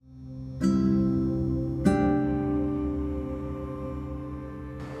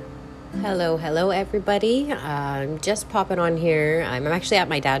Hello, everybody. I'm just popping on here. I'm actually at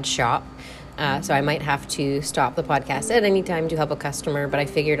my dad's shop, so I might have to stop the podcast at any time to help a customer, but I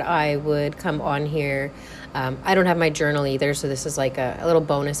figured I would come on here. I don't have my journal either, so this is like a little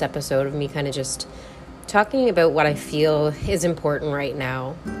bonus episode of me kind of just talking about what I feel is important right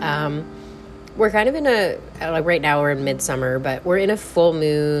now. We're kind of in right now we're in midsummer, but we're in a full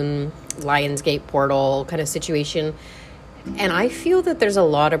moon, Lionsgate portal kind of situation. And I feel that there's a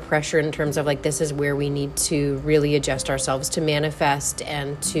lot of pressure in terms of like, this is where we need to really adjust ourselves to manifest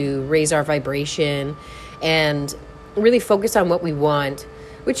and to raise our vibration and really focus on what we want,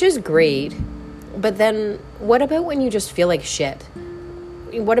 which is great. But then what about when you just feel like shit?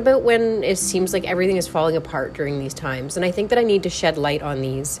 What about when it seems like everything is falling apart during these times? And I think that I need to shed light on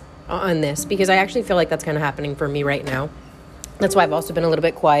this because I actually feel like that's kind of happening for me right now. That's why I've also been a little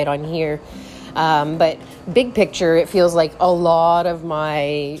bit quiet on here. But big picture, it feels like a lot of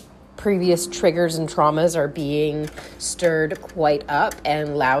my previous triggers and traumas are being stirred quite up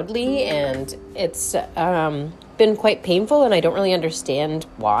and loudly, and it's been quite painful, and I don't really understand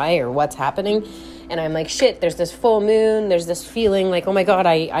why or what's happening. And I'm like, shit, there's this full moon, there's this feeling like, oh my God,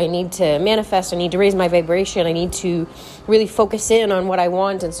 I need to manifest, I need to raise my vibration, I need to really focus in on what I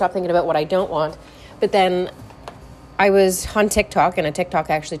want and stop thinking about what I don't want. But then I was on TikTok, and a TikTok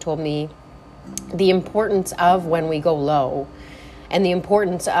actually told me the importance of when we go low and the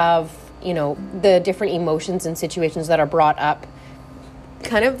importance of, the different emotions and situations that are brought up,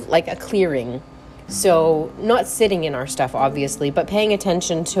 kind of like a clearing. So not sitting in our stuff, obviously, but paying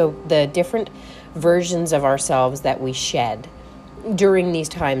attention to the different versions of ourselves that we shed during these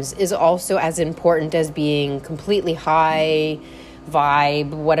times is also as important as being completely high vibe,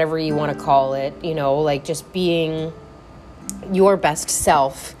 whatever you want to call it, like just being your best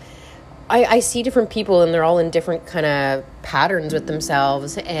self. I see different people, and they're all in different kind of patterns with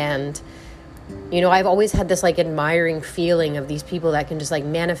themselves. And, I've always had this like admiring feeling of these people that can just like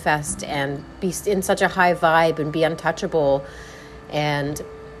manifest and be in such a high vibe and be untouchable. And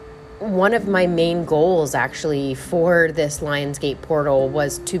one of my main goals actually for this Lionsgate portal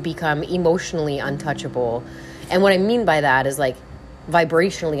was to become emotionally untouchable. And what I mean by that is like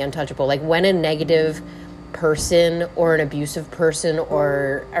vibrationally untouchable. Like when a negative person or an abusive person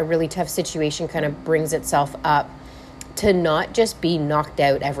or a really tough situation kind of brings itself up, to not just be knocked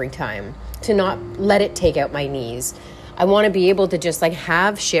out every time, to not let it take out my knees. I want to be able to just like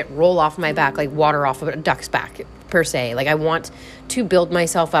have shit roll off my back like water off of a duck's back, per se. Like I want to build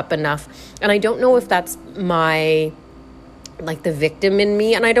myself up enough. And I don't know if that's the victim in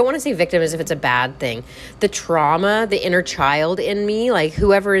me, and I don't want to say victim as if it's a bad thing. The trauma, the inner child in me, like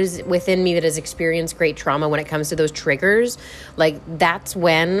whoever is within me that has experienced great trauma when it comes to those triggers, like that's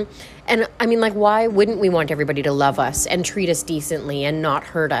when, and I mean, like, why wouldn't we want everybody to love us and treat us decently and not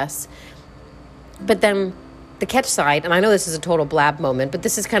hurt us? But then the catch side, and I know this is a total blab moment, but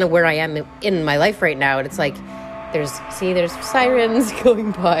this is kind of where I am in my life right now, and it's like, there's sirens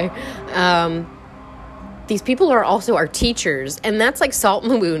going by. These people are also our teachers, and that's like salt in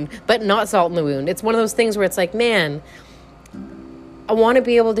the wound, but not salt in the wound. It's one of those things where it's like, man, I want to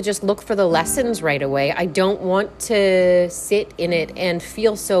be able to just look for the lessons right away. I don't want to sit in it and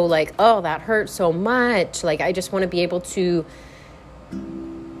feel so like, oh, that hurts so much. Like, I just want to be able to,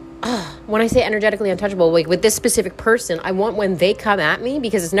 when I say energetically untouchable, like with this specific person, I want when they come at me,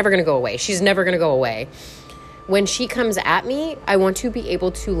 because it's never going to go away. She's never going to go away. When she comes at me, I want to be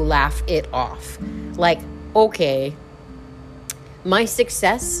able to laugh it off. Like, okay, my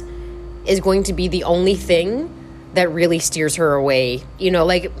success is going to be the only thing that really steers her away.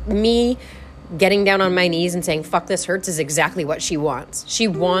 Like me getting down on my knees and saying, fuck, this hurts, is exactly what she wants. She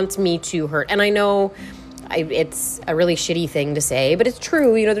wants me to hurt. And I know it's a really shitty thing to say, but it's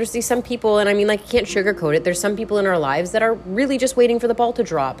true. There's some people, and I mean, like, you can't sugarcoat it. There's some people in our lives that are really just waiting for the ball to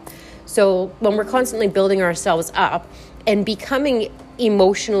drop. So when we're constantly building ourselves up and becoming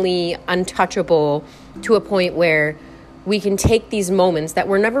emotionally untouchable to a point where we can take these moments that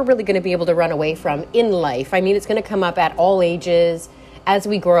we're never really going to be able to run away from in life. I mean, it's going to come up at all ages, as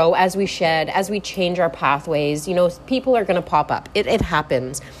we grow, as we shed, as we change our pathways. People are going to pop up. It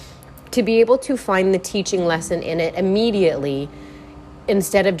happens. To be able to find the teaching lesson in it immediately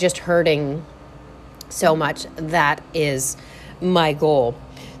instead of just hurting so much, that is my goal.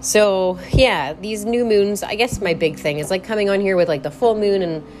 So yeah, these new moons, I guess my big thing is like coming on here with like the full moon,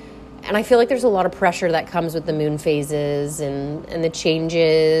 and I feel like there's a lot of pressure that comes with the moon phases and the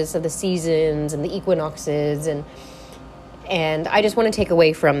changes of the seasons and the equinoxes, and I just want to take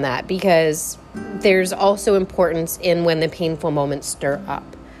away from that, because there's also importance in when the painful moments stir up.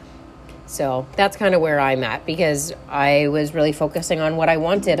 So that's kind of where I'm at, because I was really focusing on what I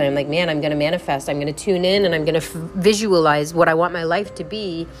wanted. I'm like, man, I'm going to manifest. I'm going to tune in and I'm going to visualize what I want my life to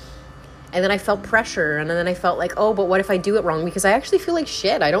be. And then I felt pressure, and then I felt like, oh, but what if I do it wrong? Because I actually feel like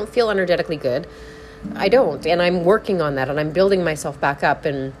shit. I don't feel energetically good. I don't. And I'm working on that, and I'm building myself back up.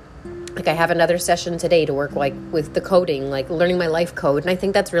 And like, I have another session today to work like with the coding, like learning my life code. And I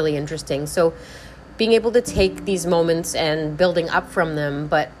think that's really interesting. So being able to take these moments and building up from them,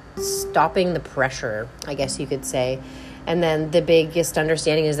 but stopping the pressure, I guess you could say. And then the biggest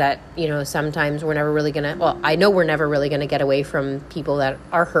understanding is that, sometimes we're never really going to, I know we're never really going to get away from people that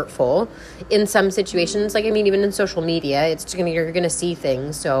are hurtful in some situations. Like, even in social media, you're going to see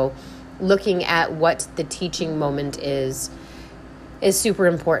things. So looking at what the teaching moment is super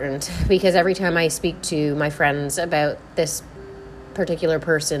important, because every time I speak to my friends about this particular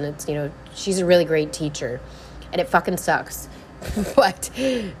person, it's, she's a really great teacher, and it fucking sucks. But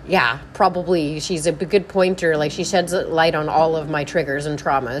yeah, probably she's a good pointer. Like, she sheds light on all of my triggers and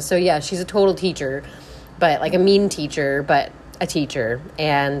traumas. So yeah, she's a total teacher, but like a mean teacher, but a teacher.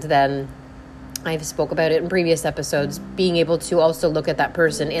 And then I've spoke about it in previous episodes, being able to also look at that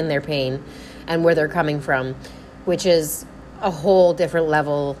person in their pain and where they're coming from, which is a whole different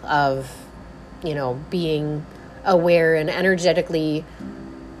level of, being aware and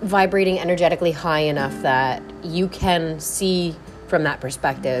vibrating energetically high enough that you can see from that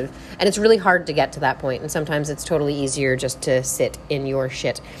perspective. And it's really hard to get to that point, and sometimes it's totally easier just to sit in your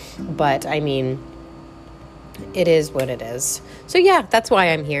shit. But it is what it is. So yeah, that's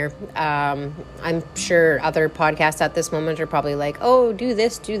why I'm here. I'm sure other podcasts at this moment are probably like, oh, do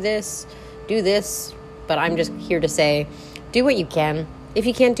this, but I'm just here to say, do what you can. If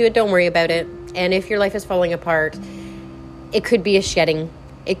you can't do it, don't worry about it. And if your life is falling apart, it could be a shedding.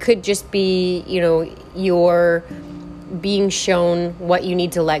 It could just be, you're being shown what you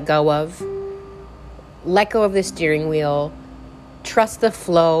need to let go of. Let go of the steering wheel. Trust the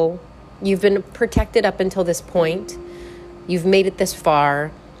flow. You've been protected up until this point. You've made it this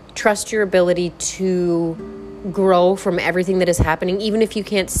far. Trust your ability to grow from everything that is happening, even if you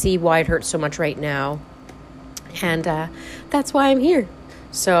can't see why it hurts so much right now. And that's why I'm here.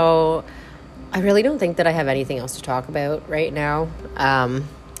 So I really don't think that I have anything else to talk about right now.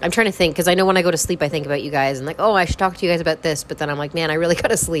 I'm trying to think, because I know when I go to sleep, I think about you guys and like, oh, I should talk to you guys about this. But then I'm like, man, I really got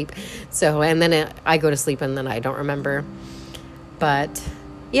to sleep. So, and then I go to sleep and then I don't remember. But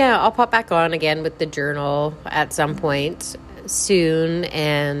yeah, I'll pop back on again with the journal at some point soon.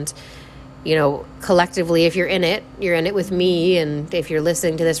 And, collectively, if you're in it with me. And if you're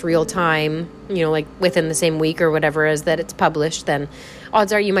listening to this real time, like within the same week or whatever as that it's published, then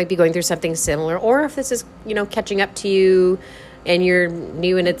odds are you might be going through something similar. Or if this is, catching up to you and you're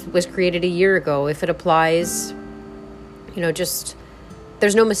new and it was created a year ago, if it applies, just,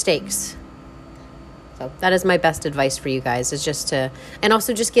 there's no mistakes. So that is my best advice for you guys, is just to, and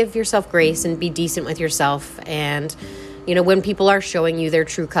also just give yourself grace and be decent with yourself. And, when people are showing you their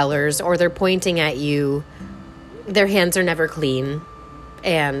true colors or they're pointing at you, their hands are never clean.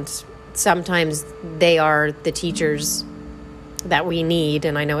 And sometimes they are the teachers that we need.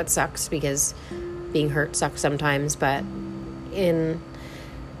 And I know it sucks, because being hurt sucks sometimes, but in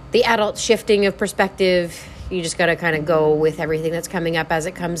the adult shifting of perspective, you just got to kind of go with everything that's coming up as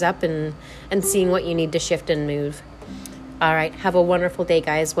it comes up, and seeing what you need to shift and move. All right. Have a wonderful day,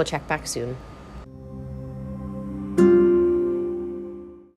 guys. We'll check back soon.